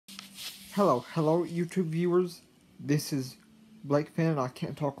Hello, YouTube viewers. This is Blake Fan, and I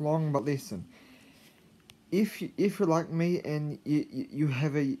can't talk long, but listen. If you're like me and you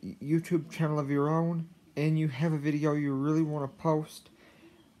have a YouTube channel of your own, and you have a video you really want to post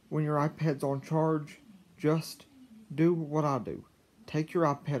when your iPad's on charge, just do what I do. Take your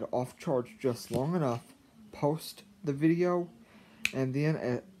iPad off charge just long enough, post the video, and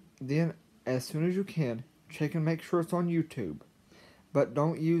then as soon as you can, check and make sure it's on YouTube. But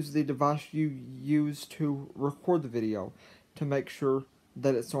don't use the device you use to record the video to make sure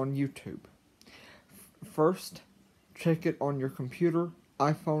that it's on YouTube. First, check it on your computer,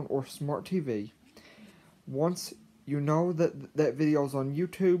 iPhone, or smart TV. Once you know that that video is on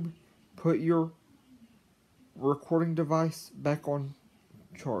YouTube, put your recording device back on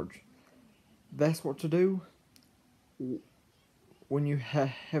charge. That's what to do when you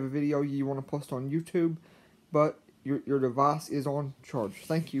have a video you want to post on YouTube, but your device is on charge.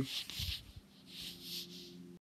 Thank you.